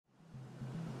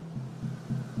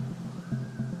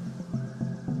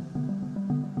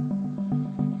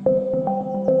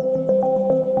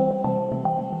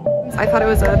I thought it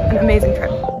was an amazing trip.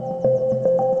 It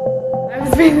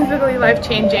was basically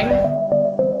life-changing.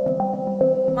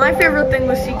 My favorite thing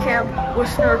with sea camp was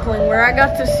snorkeling, where I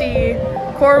got to see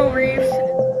coral reefs.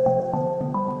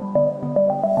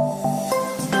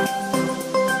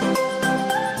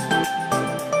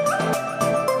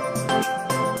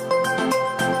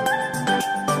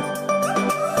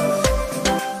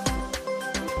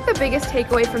 The biggest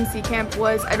takeaway from Sea Camp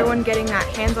was everyone getting that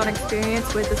hands-on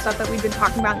experience with the stuff that we've been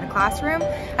talking about in the classroom.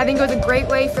 I think it was a great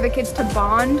way for the kids to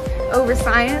bond over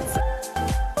science.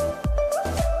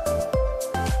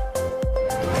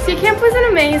 Sea Camp was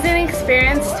an amazing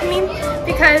experience to me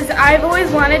because I've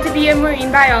always wanted to be a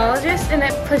marine biologist, and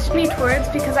it pushed me towards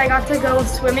because I got to go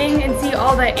swimming and see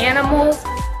all the animals.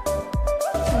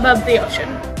 Love the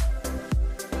ocean.